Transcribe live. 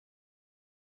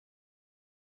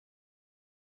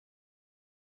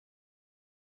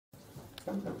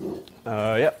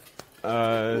Yeah.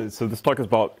 So this talk is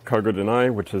about cargo deny,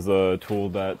 which is a tool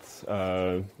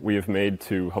that we have made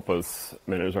to help us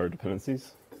manage our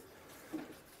dependencies.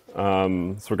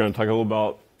 So we're going to talk a little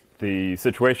about the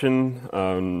situation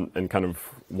and kind of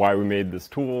why we made this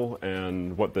tool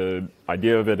and what the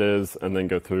idea of it is, and then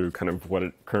go through kind of what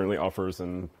it currently offers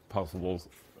and possible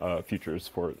futures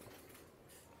for it.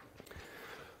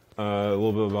 A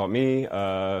little bit about me.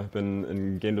 I've been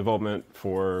in game development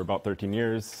for about 13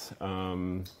 years.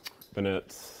 Been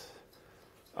at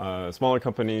smaller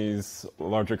companies,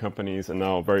 larger companies, and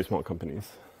now very small companies.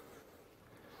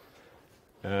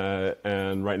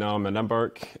 And right now I'm at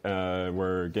Embark.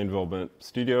 We're a game development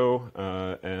studio,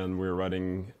 and we're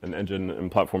writing an engine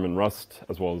and platform in Rust,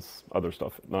 as well as other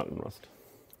stuff not in Rust.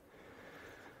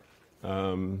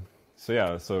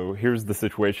 So here's the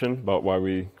situation about why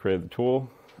we created the tool.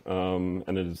 And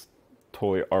it is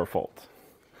totally our fault.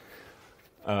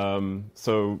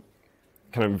 So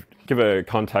kind of give a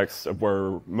context of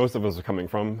where most of us are coming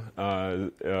from.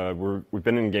 We've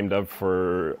been in game dev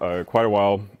for quite a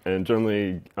while, and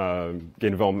generally game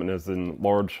development is in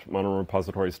large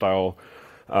monorepository style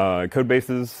code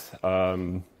bases,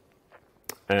 and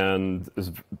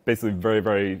there's basically very,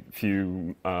 very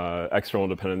few external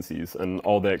dependencies, and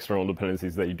all the external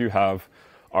dependencies that you do have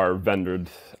are vendored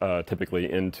typically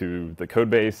into the code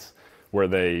base where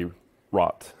they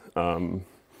rot.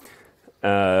 And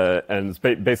it's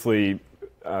basically,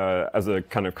 as a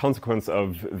kind of consequence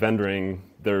of vendoring,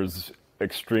 there's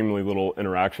extremely little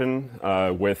interaction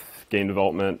with game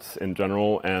development in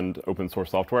general and open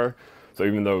source software. So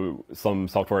even though some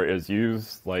software is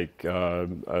used, like a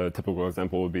typical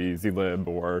example would be zlib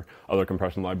or other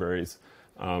compression libraries,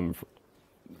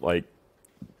 like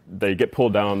they get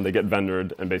pulled down, they get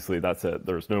vendored, and basically that's it.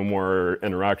 There's no more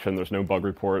interaction, there's no bug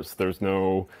reports, there's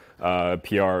no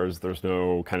PRs, there's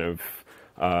no kind of,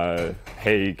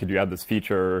 hey, could you add this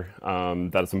feature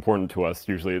that's important to us?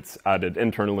 Usually it's added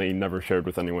internally, never shared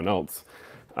with anyone else.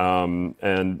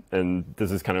 And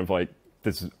this is kind of like,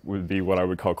 this would be what I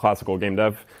would call classical game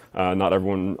dev. Not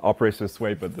everyone operates this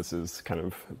way, but this is kind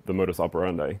of the modus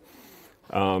operandi.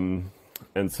 And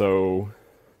so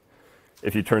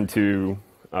if you turn to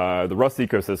the Rust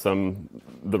ecosystem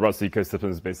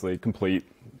is basically complete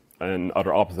and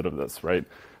utter opposite of this, right?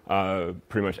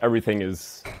 Pretty much everything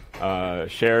is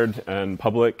shared and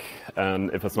public,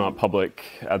 and if it's not public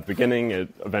at the beginning, it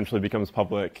eventually becomes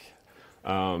public,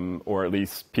 or at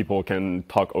least people can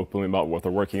talk openly about what they're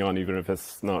working on, even if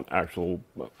it's not actual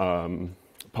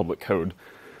public code.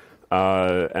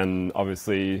 And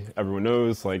obviously, everyone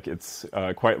knows, like, it's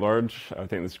quite large. I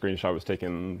think the screenshot was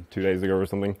taken 2 days ago or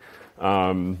something.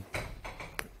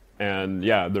 And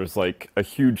yeah, there's like a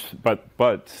huge, but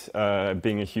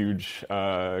being a huge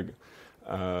package,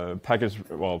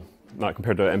 well, not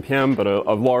compared to NPM, but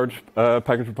a large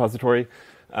package repository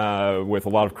with a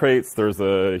lot of crates, there's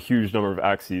a huge number of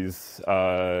axes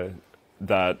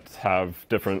that have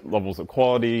different levels of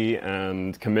quality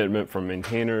and commitment from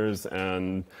maintainers,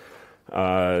 and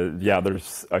yeah,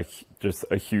 there's just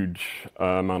a huge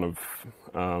amount of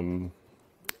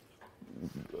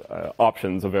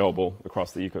options available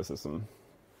across the ecosystem.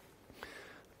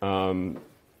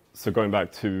 So going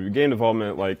back to game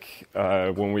development, like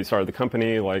when we started the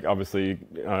company, like obviously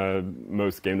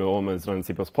most game development is done in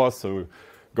C++, so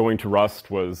going to Rust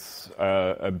was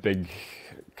a big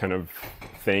kind of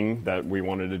thing that we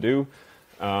wanted to do.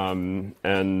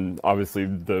 And obviously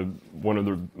one of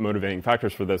the motivating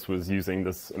factors for this was using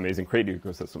this amazing crate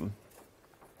ecosystem.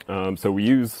 So we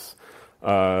use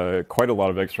quite a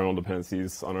lot of external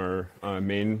dependencies on our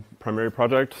main primary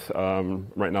project,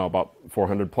 right now about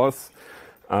 400 plus.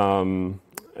 And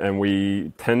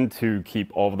we tend to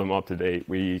keep all of them up to date.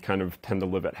 We kind of tend to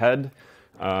live ahead.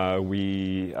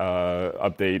 We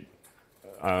update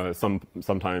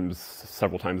sometimes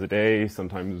several times a day,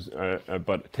 sometimes,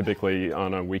 but typically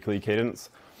on a weekly cadence.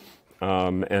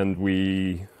 And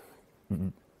we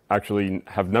actually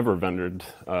have never vendored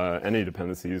any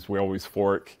dependencies. We always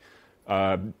fork,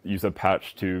 use a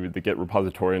patch to the Git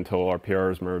repository until our PR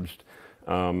is merged,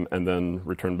 and then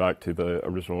return back to the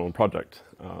original project.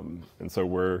 And so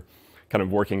we're kind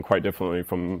of working quite differently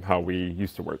from how we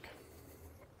used to work.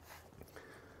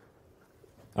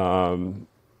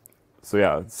 So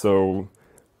yeah, so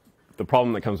the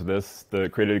problem that comes with this, the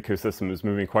created ecosystem is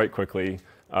moving quite quickly.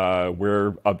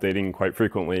 We're updating quite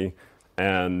frequently,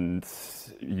 and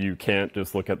you can't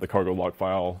just look at the cargo log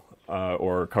file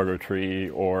or cargo tree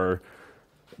or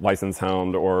license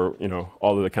hound or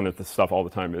all of the kind of stuff all the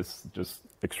time is just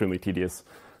extremely tedious.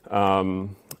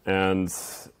 And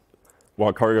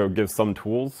while cargo gives some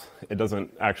tools, it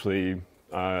doesn't actually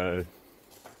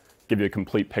give you a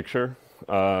complete picture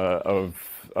of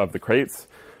the crates,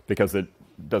 because it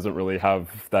doesn't really have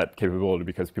that capability,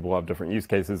 because people have different use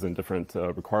cases and different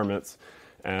requirements,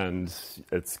 and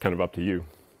it's kind of up to you.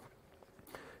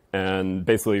 And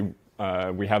basically,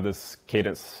 we have this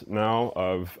cadence now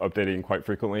of updating quite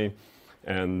frequently,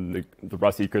 and the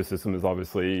Rust ecosystem is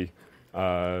obviously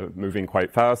moving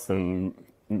quite fast and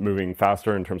moving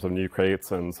faster in terms of new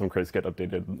crates, and some crates get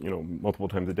updated, multiple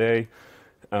times a day.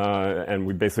 And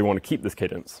we basically want to keep this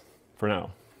cadence for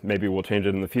now. Maybe we'll change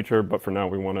it in the future, but for now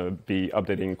we want to be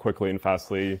updating quickly and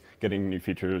fastly, getting new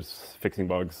features, fixing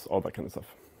bugs, all that kind of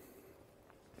stuff.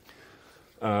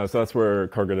 So that's where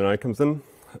Cargo Deny comes in.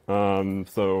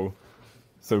 So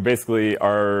basically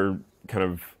our kind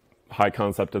of high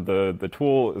concept of the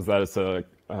tool is that it's a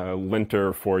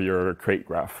linter for your crate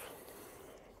graph.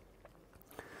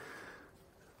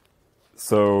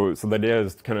 So the idea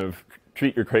is to kind of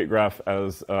treat your crate graph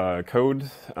as code,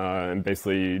 and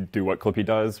basically do what Clippy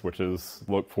does, which is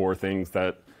look for things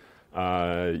that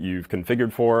you've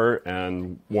configured for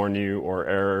and warn you or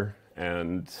error,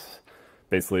 and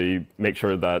basically make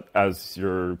sure that as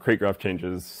your crate graph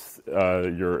changes,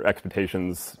 your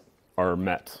expectations are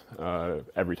met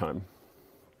every time.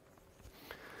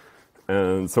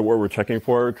 And so what we're checking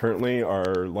for currently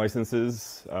are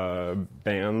licenses,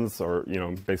 bans, or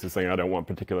basically saying I don't want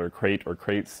particular crate or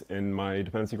crates in my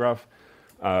dependency graph,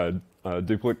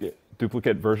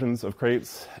 duplicate versions of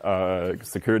crates,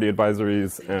 security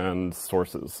advisories, and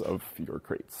sources of your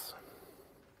crates.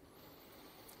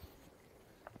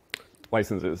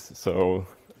 Licenses. So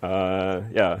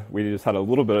yeah, we just had a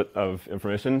little bit of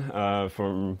information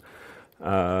from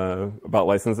about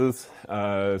licenses.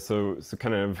 So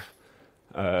kind of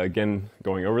again,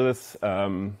 going over this,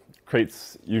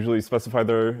 crates usually specify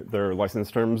their license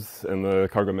terms in the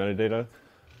cargo metadata,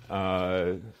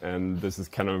 and this is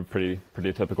kind of pretty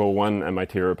typical one,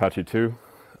 MIT or Apache 2.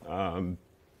 And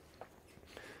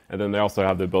then they also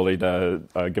have the ability to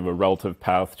give a relative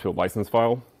path to a license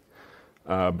file,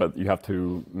 but you have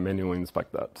to manually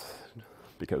inspect that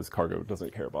because Cargo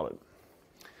doesn't care about it.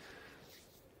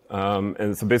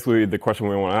 And so basically the question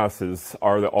we want to ask is,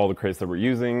 are all the crates that we're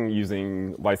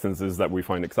using licenses that we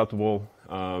find acceptable,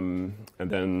 and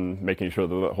then making sure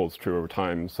that that holds true over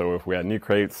time. So if we add new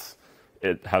crates,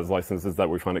 it has licenses that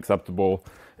we find acceptable,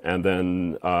 and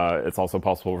then it's also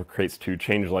possible for crates to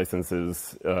change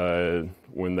licenses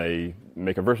when they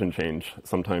make a version change,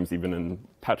 sometimes even in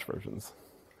patch versions.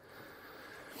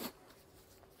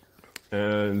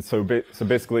 And so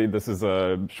basically this is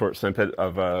a short snippet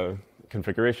of a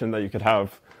configuration that you could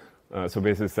have. So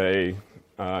basically say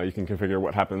you can configure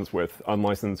what happens with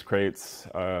unlicensed crates,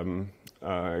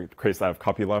 crates that have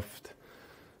copyleft,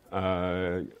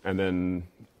 and then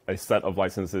a set of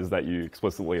licenses that you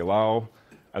explicitly allow,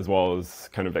 as well as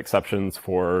kind of exceptions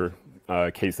for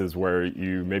cases where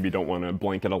you maybe don't want to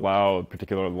blanket allow a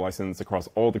particular license across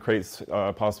all the crates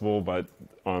possible, but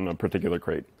on a particular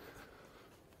crate.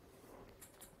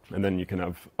 And then you can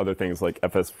have other things like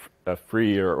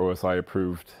FS-free or OSI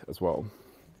approved as well.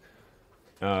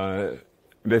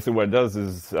 Basically what it does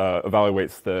is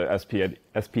evaluates the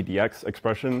SPDX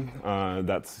expression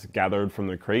that's gathered from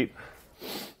the crate.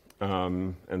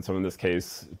 And so in this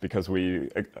case, because we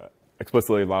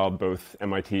explicitly allowed both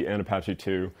MIT and Apache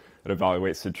 2, it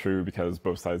evaluates to true because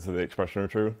both sides of the expression are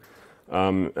true.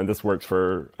 And this works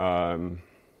for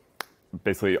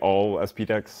basically all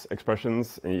SPDX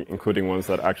expressions, including ones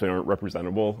that actually aren't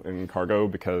representable in Cargo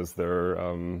because they're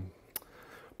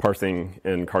parsing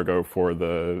in Cargo for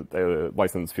the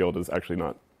license field is actually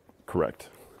not correct.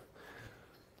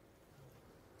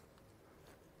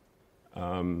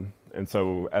 And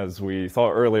so as we saw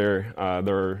earlier,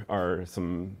 there are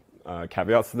some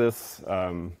caveats to this.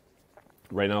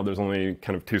 Right now there's only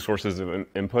kind of two sources of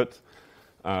input,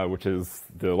 which is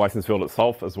the license field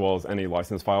itself, as well as any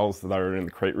license files that are in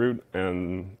the crate root.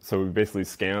 And so we basically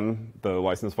scan the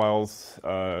license files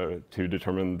to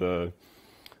determine the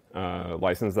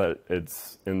license that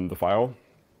it's in the file.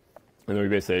 And then we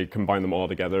basically combine them all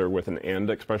together with an AND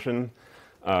expression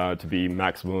to be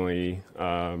maximally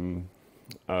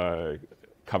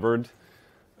covered.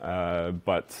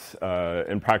 But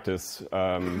in practice,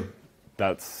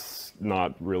 that's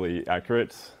not really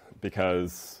accurate,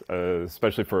 because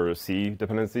especially for C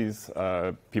dependencies,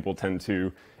 people tend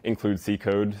to include C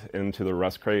code into the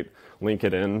Rust crate, link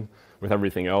it in with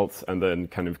everything else, and then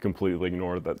kind of completely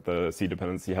ignore that the C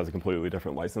dependency has a completely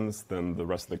different license than the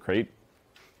rest of the crate.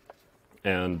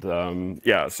 And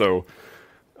yeah, so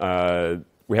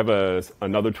we have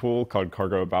another tool called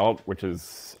Cargo About, which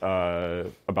is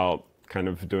about kind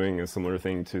of doing a similar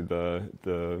thing to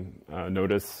the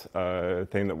notice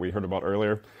thing that we heard about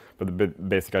earlier. But the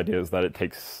basic idea is that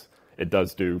it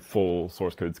does do full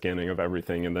source code scanning of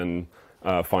everything, and then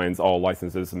finds all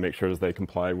licenses and makes sure they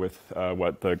comply with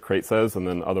what the crate says, and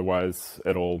then otherwise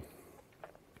it'll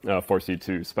force you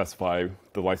to specify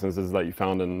the licenses that you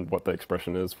found and what the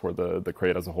expression is for the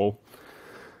crate as a whole.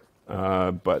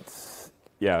 But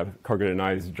yeah, Cargo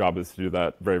Deni's job is to do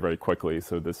that very, very quickly.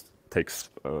 So this takes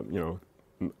a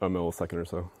millisecond or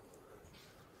so.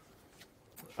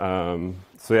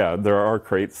 So yeah, there are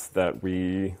crates that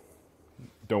we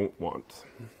don't want.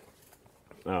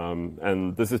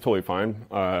 And this is totally fine.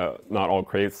 Not all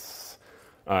crates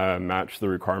match the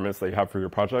requirements that you have for your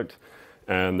project.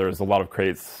 And there's a lot of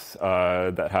crates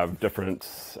that have different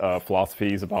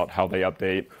philosophies about how they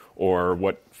update or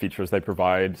what features they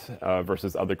provide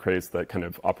versus other crates that kind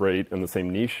of operate in the same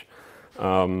niche.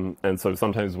 And so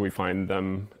sometimes we find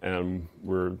them and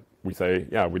we say,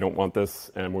 yeah, we don't want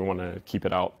this and we want to keep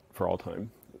it out for all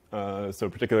time. So a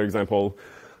particular example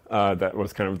that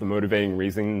was kind of the motivating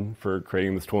reason for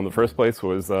creating this tool in the first place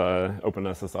was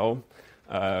OpenSSL.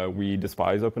 We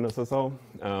despise OpenSSL.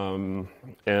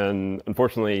 And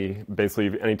unfortunately,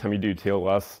 basically, anytime you do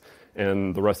TLS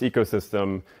in the Rust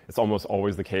ecosystem, it's almost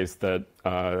always the case that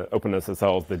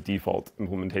OpenSSL is the default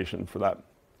implementation for that,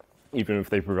 even if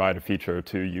they provide a feature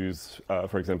to use,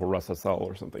 for example, RustSL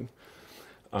or something.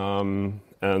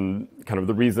 And kind of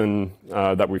the reason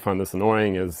that we find this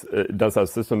annoying is it does have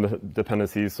system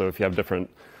dependencies. So if you have different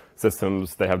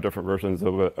systems, they have different versions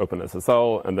of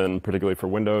OpenSSL. And then particularly for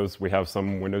Windows, we have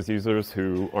some Windows users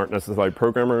who aren't necessarily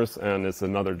programmers, and it's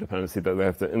another dependency that they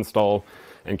have to install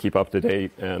and keep up to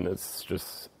date, and it's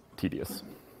just tedious.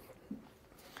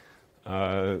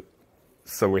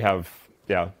 So we have,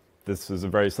 yeah, this is a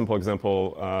very simple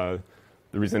example.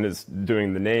 The reason it's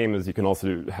doing the name is you can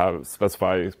also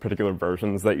specify particular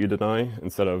versions that you deny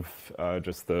instead of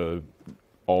just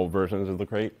all versions of the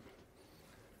crate.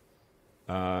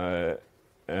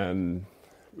 And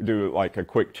we do like a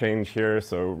quick change here.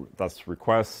 So that's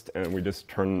request, and we just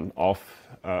turn off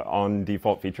on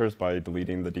default features by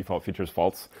deleting the default features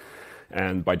false.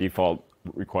 And by default,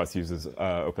 request uses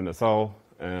OpenSSL,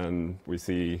 and we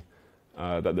see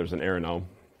that there's an error now.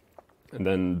 And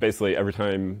then basically every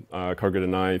time Cargo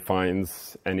Deny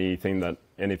finds anything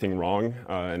wrong,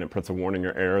 and it prints a warning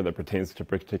or error that pertains to a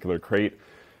particular crate,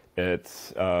 it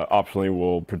optionally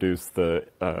will produce the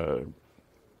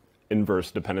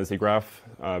inverse dependency graph,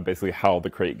 basically how the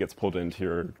crate gets pulled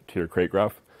into your crate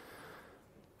graph.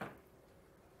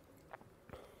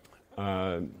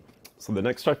 So the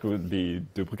next check would be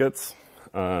duplicates,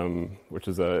 which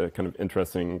is a kind of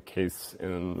interesting case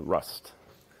in Rust.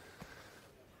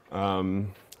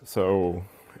 So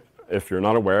if you're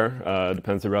not aware,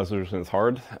 dependency resolution is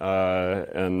hard,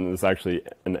 and it's actually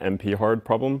an NP hard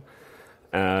problem.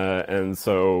 And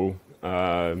so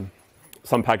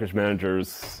some package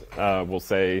managers will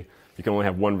say you can only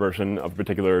have one version of a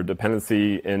particular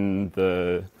dependency in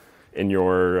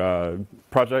your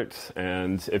project,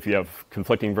 and if you have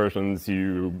conflicting versions,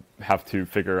 you have to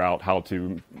figure out how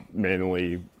to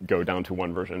manually go down to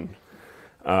one version.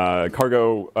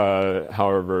 Cargo,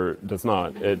 however, does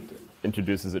not. It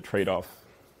introduces a trade-off.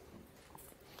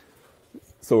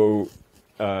 So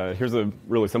here's a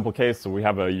really simple case. So we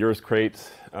have a yours crate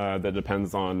that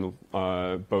depends on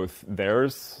both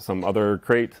theirs, some other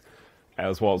crate,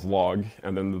 as well as log.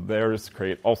 And then the theirs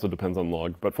crate also depends on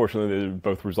log. But fortunately, they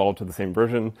both resolve to the same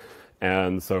version.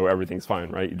 And so everything's fine,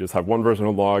 right? You just have one version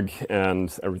of log,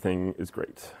 and everything is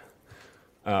great.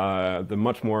 The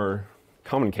much more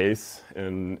common case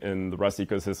in the Rust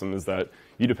ecosystem is that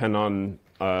you depend on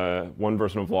one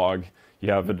version of log.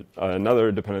 You have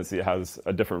another dependency that has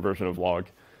a different version of log.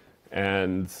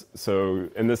 And so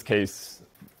in this case,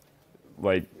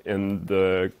 like in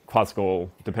the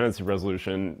classical dependency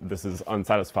resolution, this is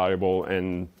unsatisfiable,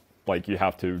 and like you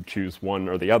have to choose one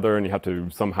or the other, and you have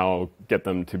to somehow get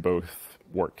them to both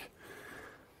work.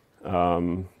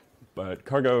 But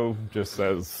Cargo just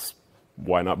says,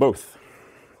 why not both?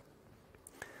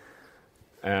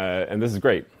 And this is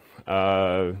great.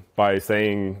 By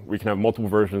saying we can have multiple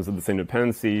versions of the same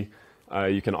dependency,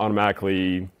 you can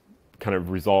automatically kind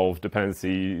of resolve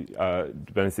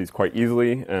dependencies quite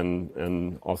easily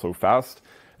and also fast.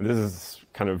 And this is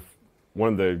kind of one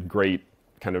of the great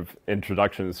kind of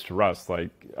introductions to Rust.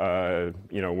 Like,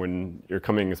 when you're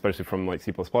coming, especially from like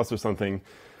C++ or something,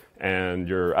 and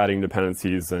you're adding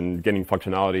dependencies and getting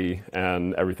functionality,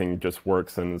 and everything just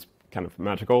works and is kind of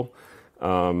magical.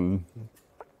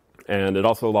 And it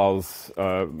also allows,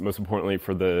 most importantly,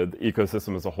 for the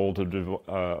ecosystem as a whole to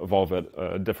evolve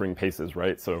at differing paces,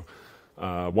 right? So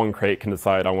One crate can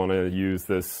decide I want to use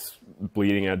this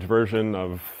bleeding edge version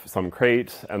of some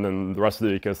crate, and then the rest of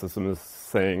the ecosystem is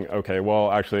saying, okay,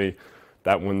 well, actually,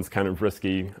 that one's kind of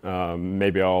risky.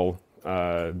 Maybe I'll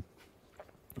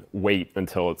wait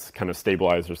until it's kind of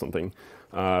stabilized or something.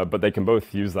 But they can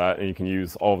both use that, and you can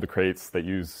use all of the crates that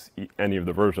use any of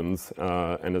the versions,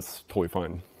 and it's totally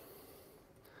fine.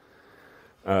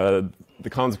 The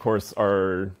cons, of course,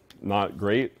 are not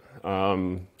great.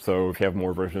 So if you have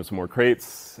more versions, more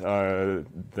crates,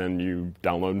 then you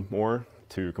download more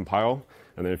to compile.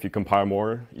 And then if you compile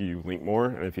more, you link more.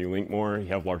 And if you link more, you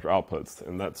have larger outputs.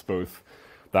 And that's both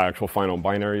the actual final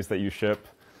binaries that you ship,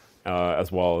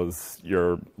 as well as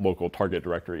your local target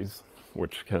directories,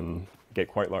 which can get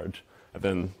quite large. And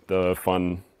then the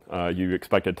fun, you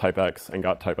expected type X and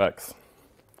got type X.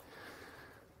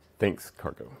 Thanks,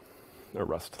 Cargo, or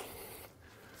Rust.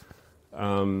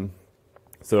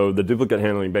 So the duplicate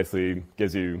handling basically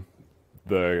gives you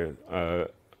the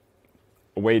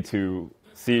a way to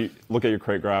look at your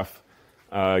crate graph,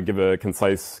 give a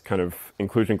concise kind of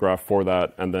inclusion graph for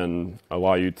that, and then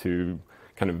allow you to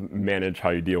kind of manage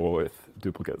how you deal with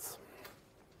duplicates.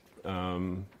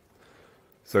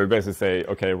 So we basically say,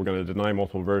 okay, we're going to deny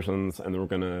multiple versions, and then we're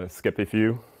going to skip a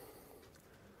few.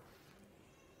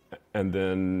 And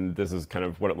then this is kind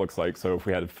of what it looks like. So if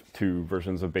we had 2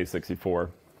 versions of base64,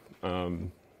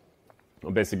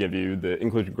 I'll basically give you the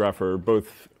inclusion graph for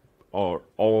both all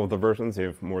of the versions. You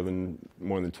have more than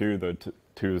 2. The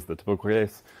 2 is the typical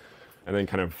case, and then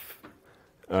kind of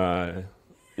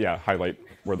highlight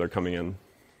where they're coming in.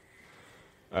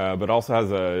 But also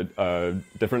has a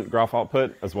different graph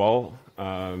output as well,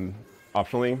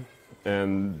 optionally.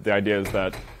 And the idea is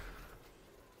that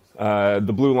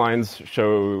the blue lines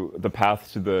show the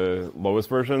path to the lowest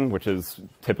version, which is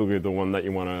typically the one that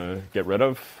you want to get rid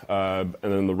of. And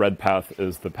then the red path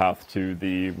is the path to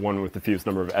the one with the fewest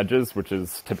number of edges, which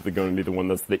is typically going to be the one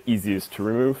that's the easiest to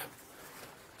remove.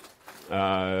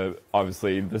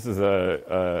 Obviously, this is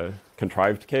a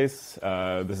contrived case.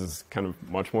 This is kind of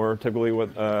much more typically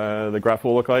what the graph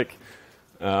will look like.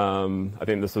 I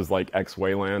think this was like X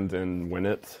Wayland and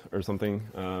Winit or something.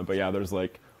 But yeah, there's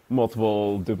like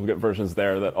multiple duplicate versions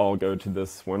there that all go to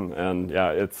this one, and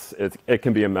yeah, it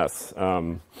can be a mess.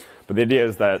 But the idea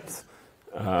is that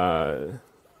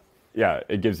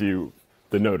it gives you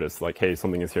the notice, like, hey,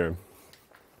 something is here.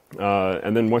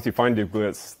 And then once you find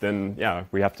duplicates, then yeah,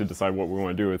 we have to decide what we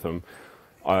want to do with them.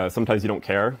 Sometimes you don't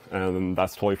care, and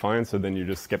that's totally fine. So then you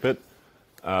just skip it.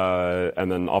 And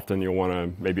then often you'll want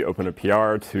to maybe open a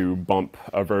PR to bump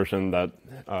a version that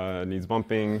needs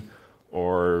bumping,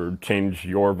 or change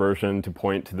your version to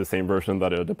point to the same version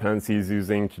that a dependency is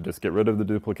using to just get rid of the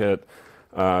duplicate.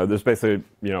 There's basically,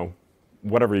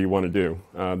 whatever you want to do.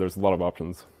 There's a lot of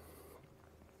options.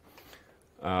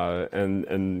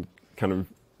 And kind of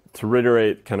to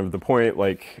reiterate kind of the point,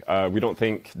 like, we don't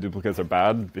think duplicates are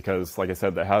bad because, like I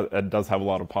said, it does have a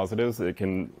lot of positives.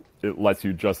 It lets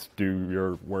you just do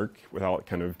your work without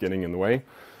kind of getting in the way.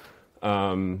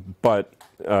 But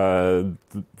the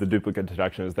duplicate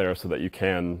detection is there so that you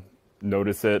can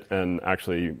notice it and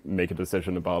actually make a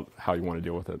decision about how you want to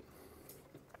deal with it.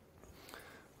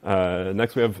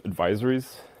 Next, we have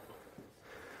advisories.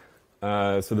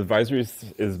 So the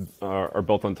advisories are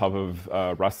built on top of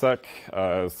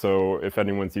RustSec. So if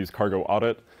anyone's used Cargo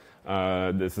Audit,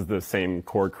 this is the same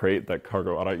core crate that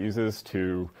Cargo Audit uses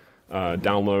to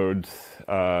download,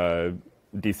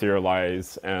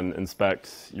 deserialize, and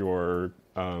inspect your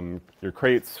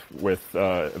crates with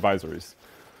advisories.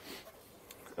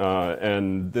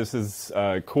 And this is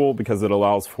cool because it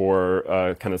allows for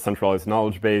a kind of centralized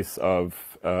knowledge base of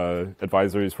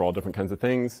advisories for all different kinds of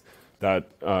things that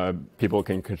people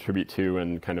can contribute to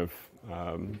and kind of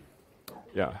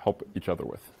help each other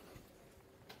with.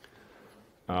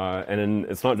 And then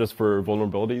it's not just for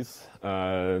vulnerabilities.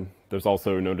 There's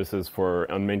also notices for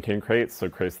unmaintained crates, so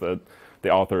crates that the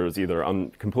author is either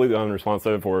completely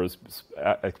unresponsive or is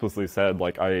explicitly said,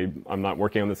 like, I'm not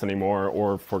working on this anymore,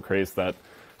 or for crates that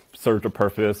served a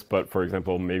purpose, but, for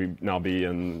example, maybe now be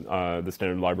in the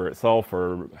standard library itself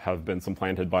or have been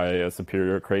supplanted by a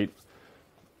superior crate.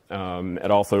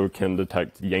 It also can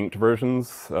detect yanked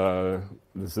versions.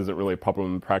 This isn't really a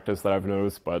problem in practice that I've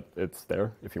noticed, but it's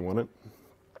there if you want it.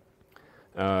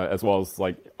 As well as,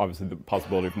 like, obviously the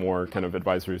possibility of more kind of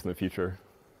advisories in the future.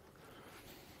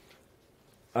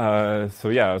 So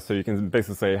you can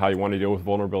basically say how you want to deal with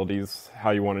vulnerabilities,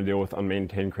 how you want to deal with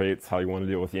unmaintained crates, how you want to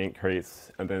deal with yanked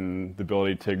crates, and then the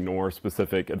ability to ignore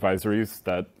specific advisories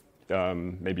that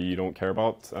maybe you don't care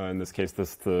about. In this case,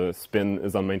 the spin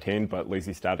is unmaintained, but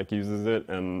lazy static uses it,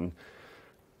 and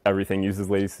everything uses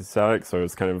lazy static, so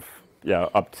it's kind of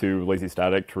up to lazy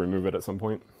static to remove it at some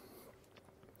point.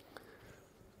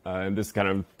 And this kind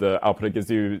of the output it gives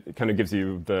you, it kind of gives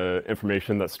you the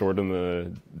information that's stored in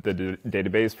the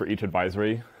database for each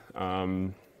advisory,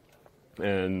 and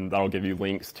that'll give you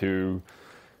links to,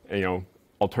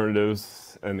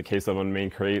 alternatives in the case of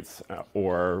unmained crates,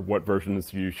 or what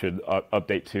versions you should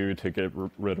update to get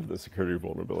rid of the security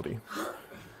vulnerability.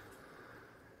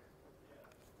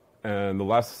 And the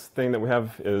last thing that we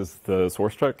have is the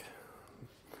source check.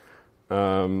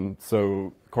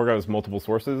 So Cargo has multiple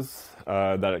sources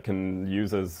that it can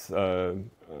use as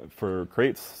for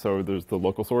crates. So there's the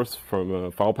local source from a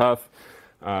file path,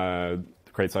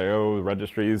 crates.io,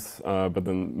 registries, but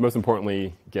then most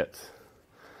importantly, Git.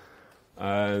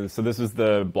 So this is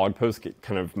the blog post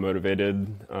kind of motivated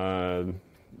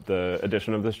the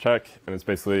addition of this check, and it's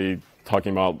basically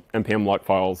talking about npm log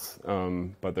files,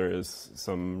 but there is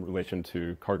some relation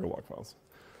to cargo log files.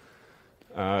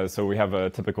 So we have a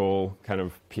typical kind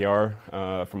of PR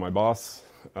from my boss,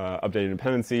 updating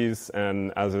dependencies,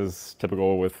 and as is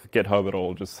typical with GitHub,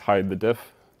 it'll just hide the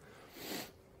diff.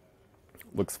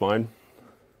 Looks fine.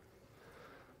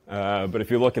 But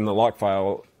if you look in the log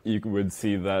file, you would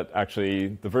see that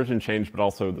actually the version changed, but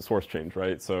also the source changed,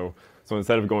 right? So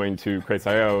instead of going to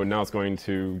crates.io, now it's going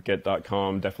to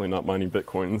get.com, definitely not mining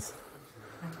bitcoins.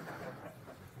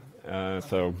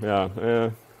 So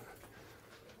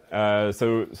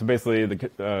basically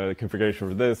the configuration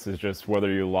for this is just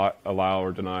whether you allow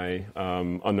or deny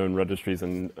unknown registries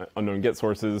and unknown Git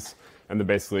sources, and then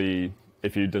basically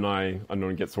if you deny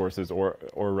unknown Git sources or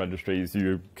registries,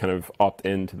 you kind of opt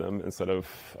into them instead of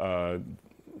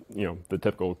the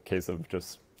typical case of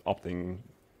just opting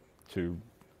to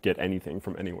get anything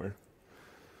from anywhere.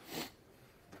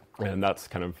 And that's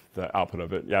kind of the output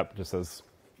of it. Yep, just says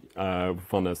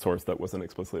found a source that wasn't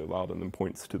explicitly allowed, and then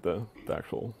points to the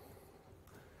actual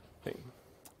thing.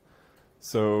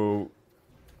 So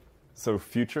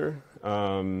future,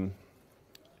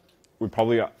 we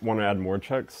probably want to add more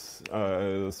checks.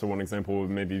 So one example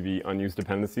would maybe be unused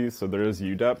dependencies. So there is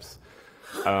UDEPs,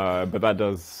 but that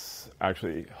does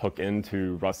actually hook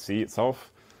into Rust C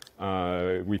itself.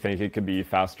 We think it could be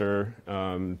faster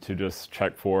to just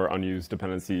check for unused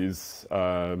dependencies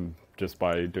just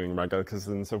by doing regexes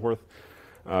and so forth.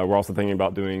 We're also thinking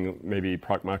about doing maybe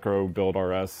proc macro, build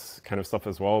RS kind of stuff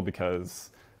as well,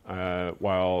 because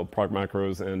while proc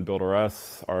macros and build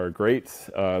RS are great,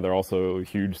 they're also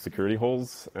huge security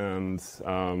holes, and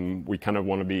we kind of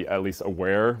want to be at least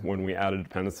aware when we add a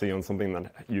dependency on something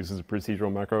that uses a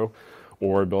procedural macro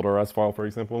or a build RS file, for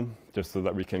example, just so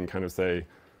that we can kind of say,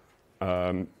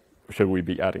 should we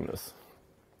be adding this?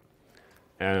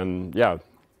 And yeah,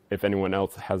 if anyone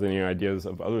else has any ideas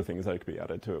of other things that could be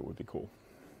added to it, would be cool.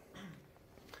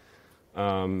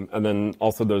 And then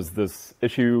also there's this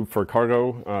issue for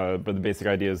Cargo, but the basic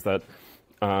idea is that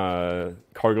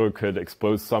Cargo could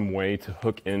expose some way to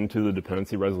hook into the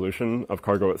dependency resolution of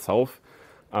Cargo itself.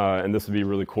 And this would be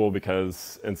really cool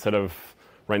because instead of,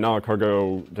 right now,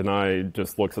 Cargo deny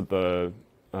just looks at the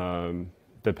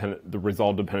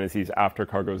resolved dependencies after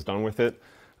Cargo is done with it.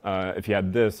 If you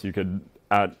had this, you could,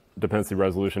 at dependency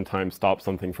resolution time, stop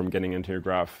something from getting into your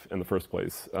graph in the first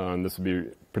place. And this would be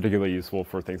particularly useful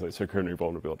for things like security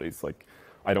vulnerabilities. Like,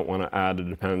 I don't want to add a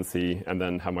dependency and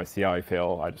then have my CI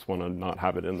fail. I just want to not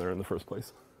have it in there in the first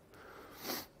place.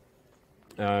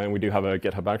 And we do have a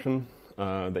GitHub action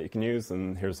that you can use.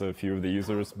 And here's a few of the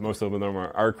users. Most of them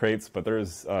are R crates, but there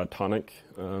is Tonic,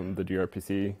 the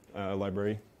gRPC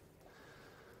library.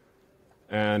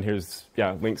 And here's,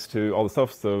 links to all the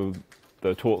stuff. So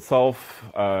the tool itself,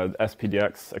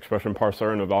 SPDX expression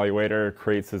parser and evaluator.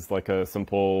 Crates is like a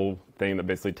simple thing that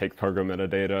basically takes Cargo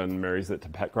metadata and marries it to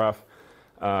petgraph.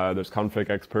 There's config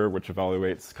expert, which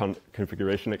evaluates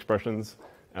configuration expressions.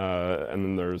 And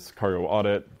then there's Cargo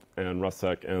audit and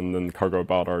RustSec, and then Cargo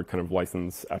about our kind of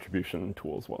license attribution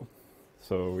tool as well.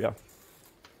 So yeah,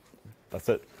 that's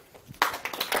it.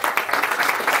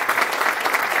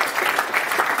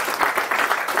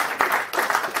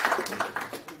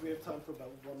 We have time for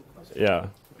about one question. Yeah,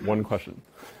 one question.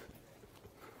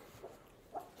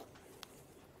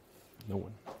 No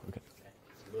one. Okay.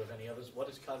 Do we have any others? What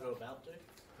does Cargo about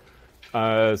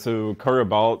do? So Cargo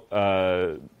about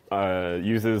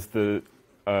uses the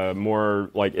more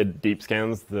like it deep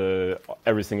scans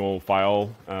every single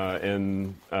file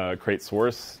in crate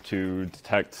source to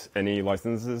detect any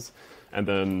licenses, and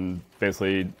then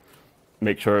basically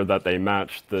make sure that they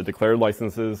match the declared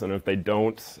licenses, and if they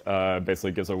don't,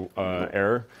 basically gives a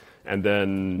error. And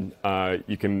then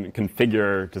you can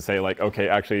configure to say like, okay,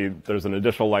 actually there's an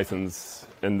additional license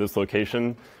in this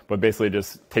location, but basically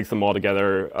just takes them all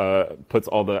together, puts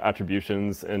all the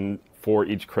attributions in for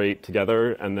each crate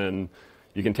together, and then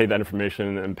you can take that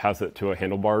information and pass it to a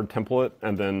handlebar template,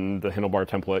 and then the handlebar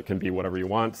template can be whatever you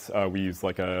want. We use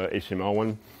like a HTML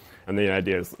one. And the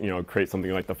idea is, create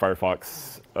something like the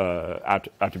Firefox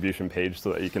attribution page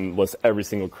so that you can list every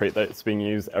single crate that's being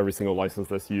used, every single license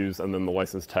that's used, and then the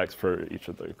license text for each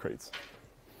of the crates.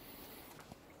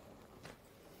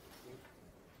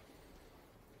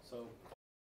 So